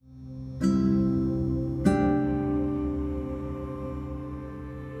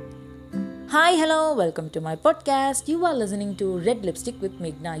Hi hello welcome to my podcast. You are listening to red lipstick with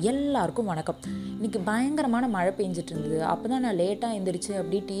மேக்னா. எல்லாருக்கும் வணக்கம். இன்றைக்கி பயங்கரமான மழை பெஞ்சிட்டு இருந்தது. அப்போ தான் நான் லேட்டாக எழுந்திரிச்சு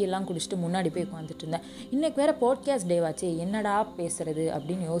அப்படியே டீ எல்லாம் குடிச்சிட்டு முன்னாடி போய் உட்காந்துட்டு இருந்தேன். இன்றைக்கி வேறு பாட்காஸ்ட் டேவாச்சு, என்னடா பேசுகிறது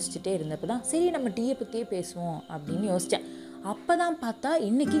அப்படின்னு யோசிச்சுட்டே இருந்தப்போ தான் சரி நம்ம டீயை பற்றியே பேசுவோம் அப்படின்னு யோசித்தேன். அப்போ தான் பார்த்தா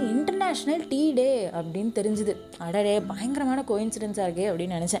இன்றைக்கி இன்டர்நேஷ்னல் டீ டே அப்படின்னு தெரிஞ்சுது. அடடே பயங்கரமான கோயின்சிடென்ஸாக இருக்கே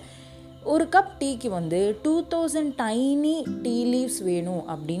அப்படின்னு நினச்சேன். ஒரு கப் டீக்கு 2000 டைனி டீ லீவ்ஸ் வேணும்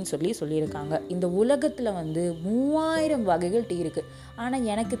அப்படின்னு சொல்லியிருக்காங்க. இந்த உலகத்தில் 3000 வகைகள் டீ இருக்குது. ஆனால்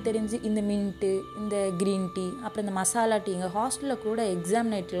எனக்கு தெரிஞ்சு இந்த மின்ட்டு, இந்த க்ரீன் டீ, அப்புறம் இந்த மசாலா டீங்க ஹாஸ்டலில் கூட எக்ஸாம்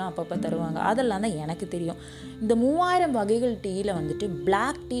நைட்லாம் அப்பப்போ தருவாங்க. அதெல்லாம் தான் எனக்கு தெரியும். இந்த 3000 வகைகள் டீயில்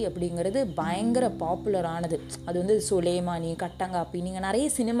பிளாக் டீ அப்படிங்கிறது பயங்கர பாப்புலரானது. அது சுலேமானி, கட்டங்காப்பி, நீங்கள் நிறைய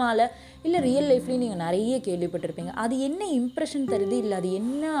சினிமாவில் இல்லை ரியல் லைஃப்லேயும் நீங்கள் நிறைய கேள்விப்பட்டிருப்பீங்க. அது என்ன இம்ப்ரெஷன் தருது, இல்லை அது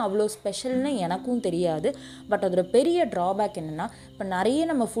என்ன அவ்வளோ ஸ்பெஷல்னு எனக்கும் தெரியாது. பட் அதோட பெரிய ட்ராபேக் என்னென்னா, இப்போ நிறைய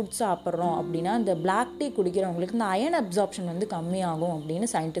நம்ம ஃபுட் சாப்பிட்றோம் அப்படின்னா இந்த பிளாக் டீ குடிக்கிறவங்களுக்கு இந்த அயன் அப்சார்ப்ஷன் கம்மியாகும் அப்படின்னு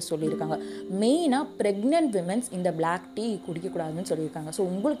சயின்டிஸ்ட் சொல்லியிருக்காங்க. மெயினாக ப்ரெக்னென்ட் விமென்ஸ் இந்த பிளாக் டீ குடிக்கக்கூடாதுன்னு சொல்லியிருக்காங்க. ஸோ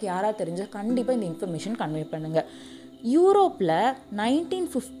உங்களுக்கு யாராவது தெரிஞ்சால் கண்டிப்பாக இந்த இன்ஃபர்மேஷன் கன்வே பண்ணுங்கள். யூரோப்பில்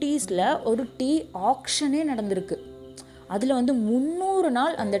 1950s ஒரு டீ ஆக்ஷனே நடந்திருக்கு. அதில் 300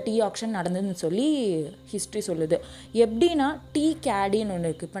 நாள் அந்த டீ ஆக்ஷன் நடந்ததுன்னு சொல்லி ஹிஸ்ட்ரி சொல்லுது. எப்படின்னா டீ கேடின்னு ஒன்று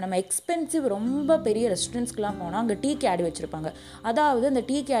இருக்குது. இப்போ நம்ம எக்ஸ்பென்சிவ் ரொம்ப பெரிய ரெஸ்டாரண்ட்ஸ்க்கெலாம் போனால் அங்கே டீ கேடி வச்சுருப்பாங்க. அதாவது அந்த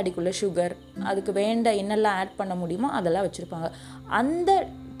டீ கேடிக்குள்ளே சுகர், அதுக்கு வேண்ட என்னெல்லாம் ஆட் பண்ண முடியுமோ அதெல்லாம் வச்சுருப்பாங்க. அந்த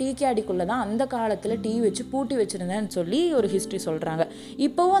டீ கேடிக்குள்ளே தான் அந்த காலத்தில் டீ வச்சு பூட்டி வச்சுருந்தேன்னு சொல்லி ஒரு ஹிஸ்ட்ரி சொல்கிறாங்க.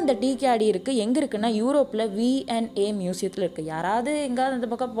 இப்போவும் அந்த டீ கேடி இருக்குது. எங்கே இருக்குன்னா யூரோப்பில் V&A மியூசியத்தில் இருக்குது. யாராவது எங்கேயாவது அந்த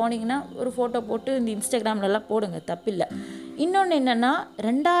பக்கம் போனீங்கன்னா ஒரு ஃபோட்டோ போட்டு இந்த இன்ஸ்டாகிராம்லலாம் போடுங்க, தப்பில்லை. இன்னொன்று என்னென்னா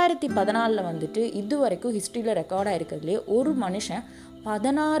 2014 இது வரைக்கும் ஹிஸ்ட்ரியில் ரெக்கார்டாக இருக்கிறதுலே ஒரு மனுஷன்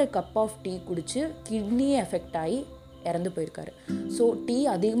 16 கப் ஆஃப் டீ குடித்து கிட்னியே எஃபெக்ட் ஆகி இறந்து போயிருக்காரு. ஸோ டீ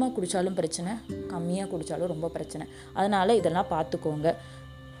அதிகமாக குடித்தாலும் பிரச்சனை, கம்மியாக குடித்தாலும் ரொம்ப பிரச்சனை. அதனால் இதெல்லாம் பார்த்துக்கோங்க.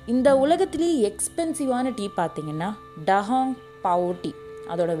 இந்த உலகத்துலேயே எக்ஸ்பென்சிவான டீ பார்த்திங்கன்னா டஹாங் பாவோ டீ.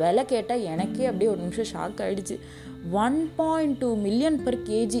 அதோட விலை கேட்டால் எனக்கே அப்படியே ஒரு நிமிஷம் ஷாக் ஆகிடுச்சு. 1.2 மில்லியன் per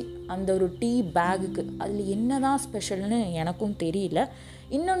kg அந்த ஒரு டீ பேகுக்கு. அதில் என்ன தான் ஸ்பெஷல்னு எனக்கும் தெரியல.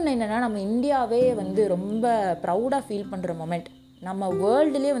 இன்னொன்று என்னென்னா, நம்ம இந்தியாவே ரொம்ப ப்ரௌடாக ஃபீல் பண்ணுற மொமெண்ட். நம்ம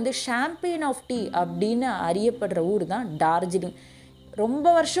வேர்ல்டுலேயே ஷாம்பெயின் ஆஃப் டீ அப்படின்னு அறியப்படுற ஊர் தான் டார்ஜிலிங். ரொம்ப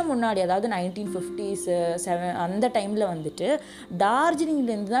வருஷம் முன்னாடி, அதாவது 1950s அந்த டைமில்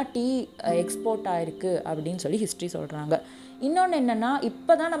டார்ஜிலிங்லேருந்து தான் டீ எக்ஸ்போர்ட் ஆகிருக்கு அப்படின்னு சொல்லி ஹிஸ்ட்ரி சொல்கிறாங்க. இன்னொன்று என்னென்னா,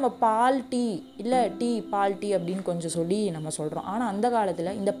 இப்போ தான் நம்ம பால் டீ இல்லை பால் டீ அப்படின்னு கொஞ்சம் சொல்லி நம்ம சொல்கிறோம். ஆனால் அந்த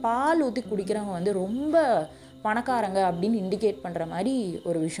காலத்தில் இந்த பால் ஊற்றி குடிக்கிறவங்க ரொம்ப பணக்காரங்க அப்படின்னு இண்டிகேட் பண்ணுற மாதிரி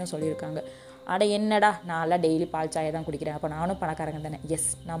ஒரு விஷயம் சொல்லியிருக்காங்க. அட என்னடா, நான்லாம் டெய்லி பால் சாயை தான் குடிக்கிறேன், அப்போ நானும் பணக்காரங்க தானே? எஸ்,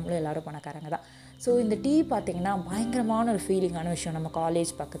 நம்மளும் எல்லோரும் பணக்காரங்க தான். ஸோ இந்த டீ பார்த்திங்கன்னா பயங்கரமான ஒரு ஃபீலிங்கான விஷயம். நம்ம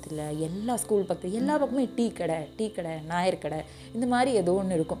காலேஜ் பக்கத்தில், எல்லா ஸ்கூல் பக்கத்தில், எல்லா பக்கமே டீ கடை, நாயர் கடை, இந்த மாதிரி ஏதோ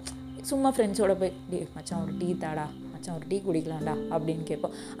ஒன்று இருக்கும். சும்மா ஃப்ரெண்ட்ஸோடு போய் மச்சான் ஒரு டீ தாடா, மச்சான் ஒரு டீ குடிக்கலாம்டா அப்படின்னு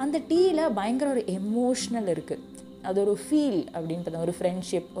கேட்போம். அந்த டீயில் பயங்கர ஒரு எமோஷ்னல் இருக்குது. அது ஒரு ஃபீல் அப்படின்றது, ஒரு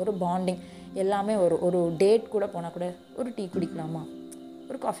ஃப்ரெண்ட்ஷிப், ஒரு பாண்டிங் எல்லாமே. ஒரு டேட் கூட போனால் கூட ஒரு டீ குடிக்கலாமா,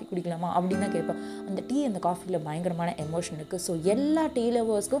 ஒரு காஃபி குடிக்கலாமா அப்படின்னு தான் கேட்பேன். அந்த டீ, அந்த காஃபியில் பயங்கரமான எமோஷன் இருக்குது. ஸோ எல்லா டீ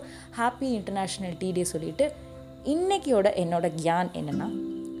லவர்ஸ்க்கும் ஹாப்பி இன்டர்நேஷ்னல் டீ டே சொல்லிவிட்டு என்னோட கியான் என்னென்னா,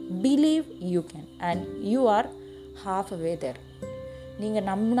 believe you can and you are half அவே தேர். நீங்கள்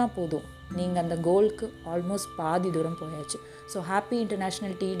நம்பினா போதும், நீங்கள் அந்த கோலுக்கு ஆல்மோஸ்ட் பாதி தூரம் போயாச்சு. ஸோ ஹாப்பி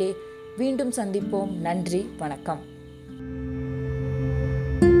இன்டர்நேஷ்னல் டீ டே. மீண்டும் சந்திப்போம். நன்றி, வணக்கம்.